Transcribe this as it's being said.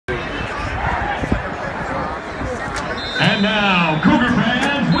And now, Cougar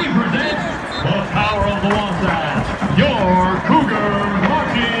fans, we present the power of the Wasatch, your Cougar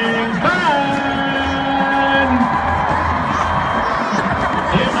Marching Band!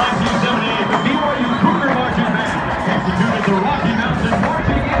 In 1978, the BYU Cougar Marching Band instituted the Rocky Mountain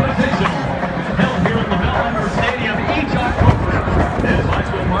Marching Invitation, held here at LaBelle Hunter Stadium each October. This high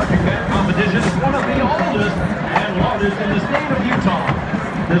school marching band competition is one of the oldest and largest in the state of Utah.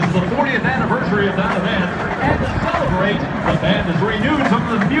 This is the 40th anniversary of that event, and to celebrate, the band has renewed some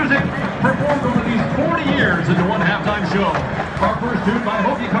of the music performed over these 40 years into one halftime show. Our first tune by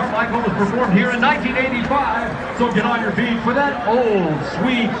Hokie Carmichael was performed here in 1985, so get on your feet for that old,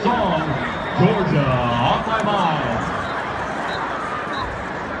 sweet song, Georgia on My Mind.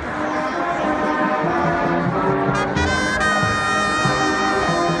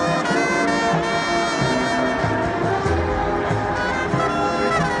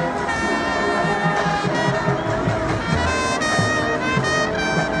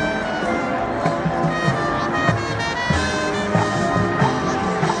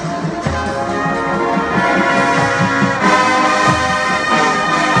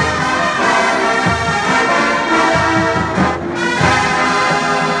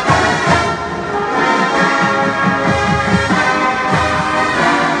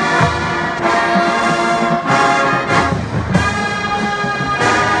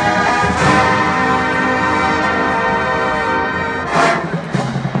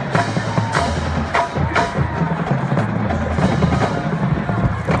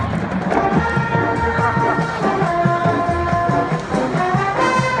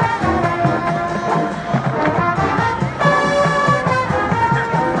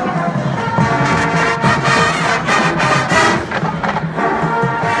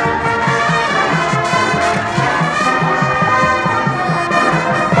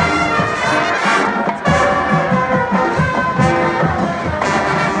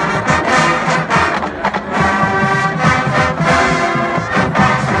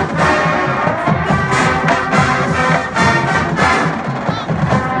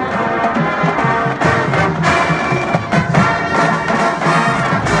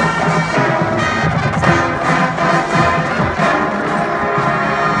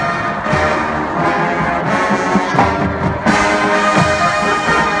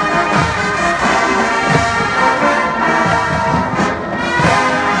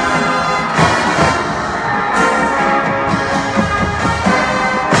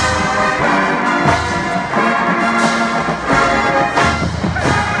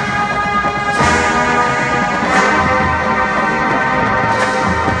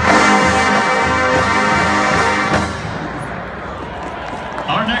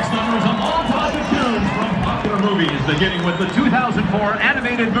 Beginning with the 2004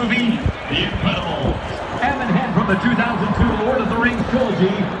 animated movie, The Incredibles. And then from the 2002 Lord of the Rings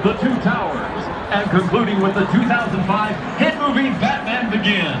trilogy, The Two Towers. And concluding with the 2005 hit movie, Batman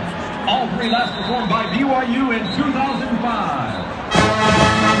Begins. All three last performed by BYU in 2005.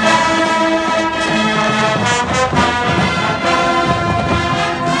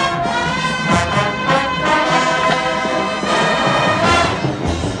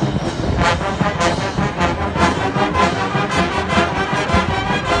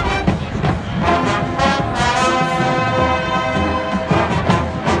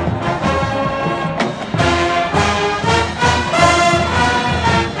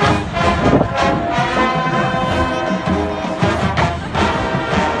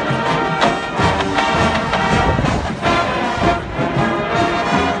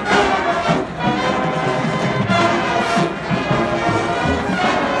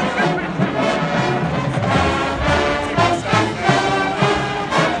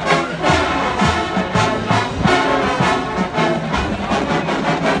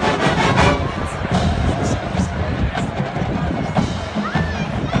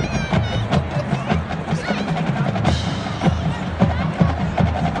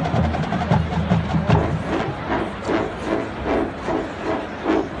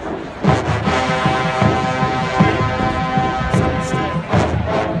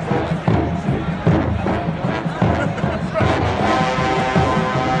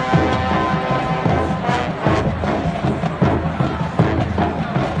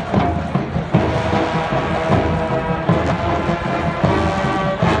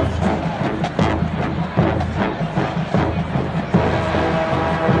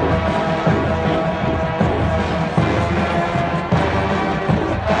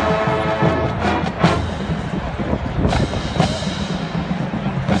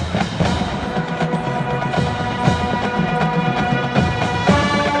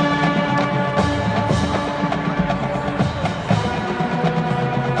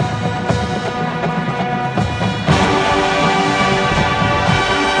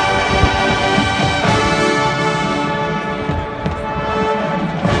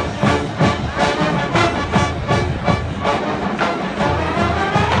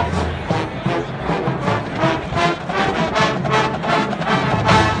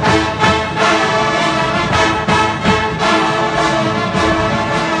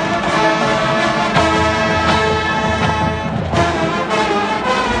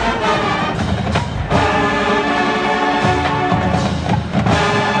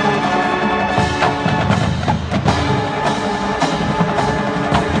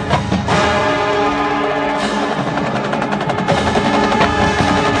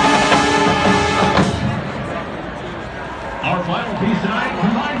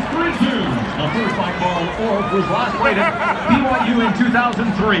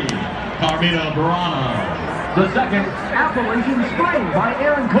 Tennessee, Carmina Burana. The second, Appalachian Spring by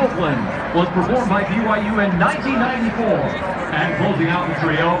Aaron Copeland, was performed by BYU in 1994. And closing out the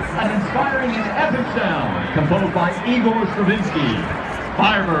trio, An inspiring and epic sound, composed by Igor Stravinsky,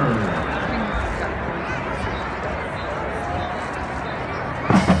 Firebird.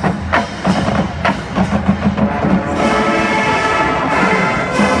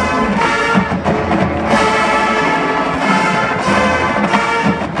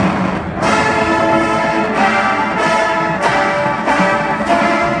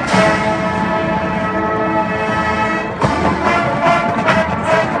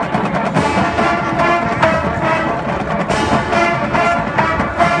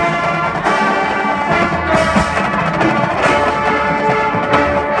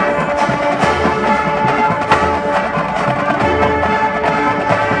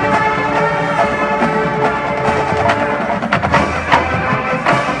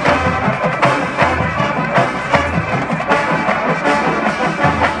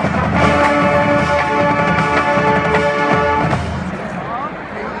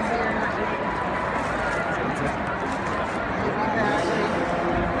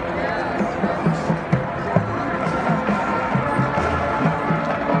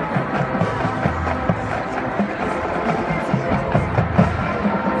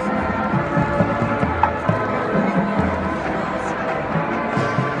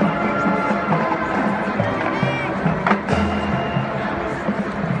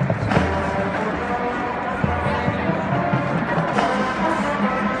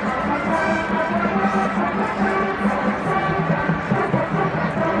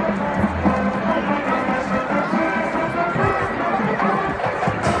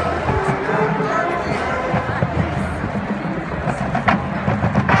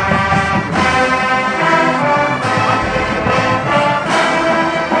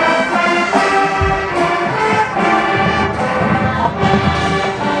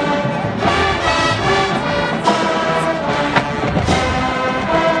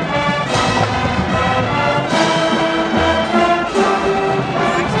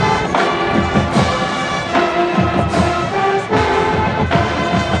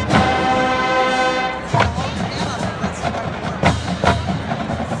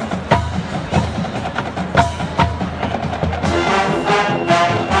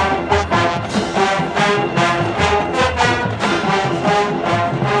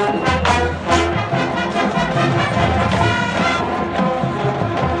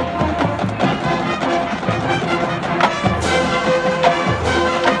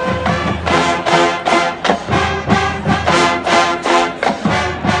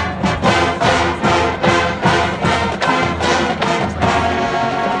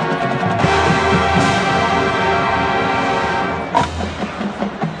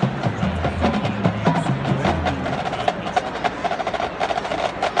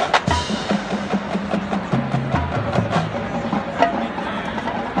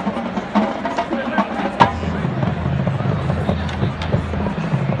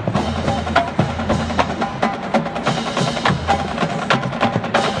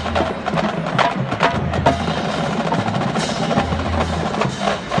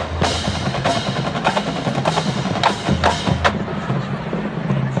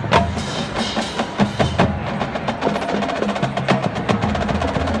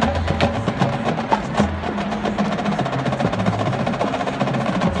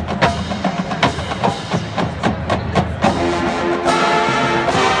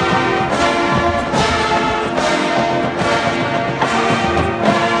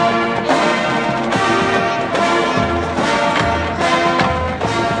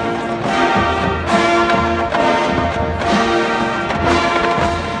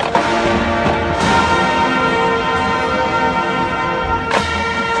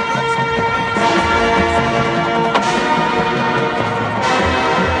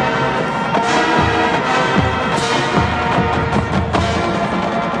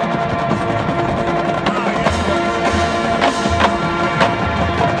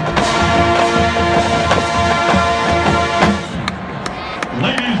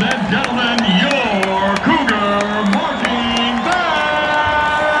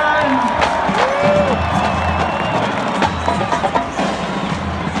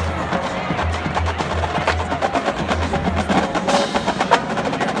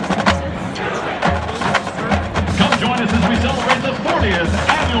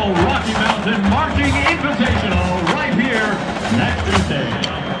 Annual Rocky Mountain Marching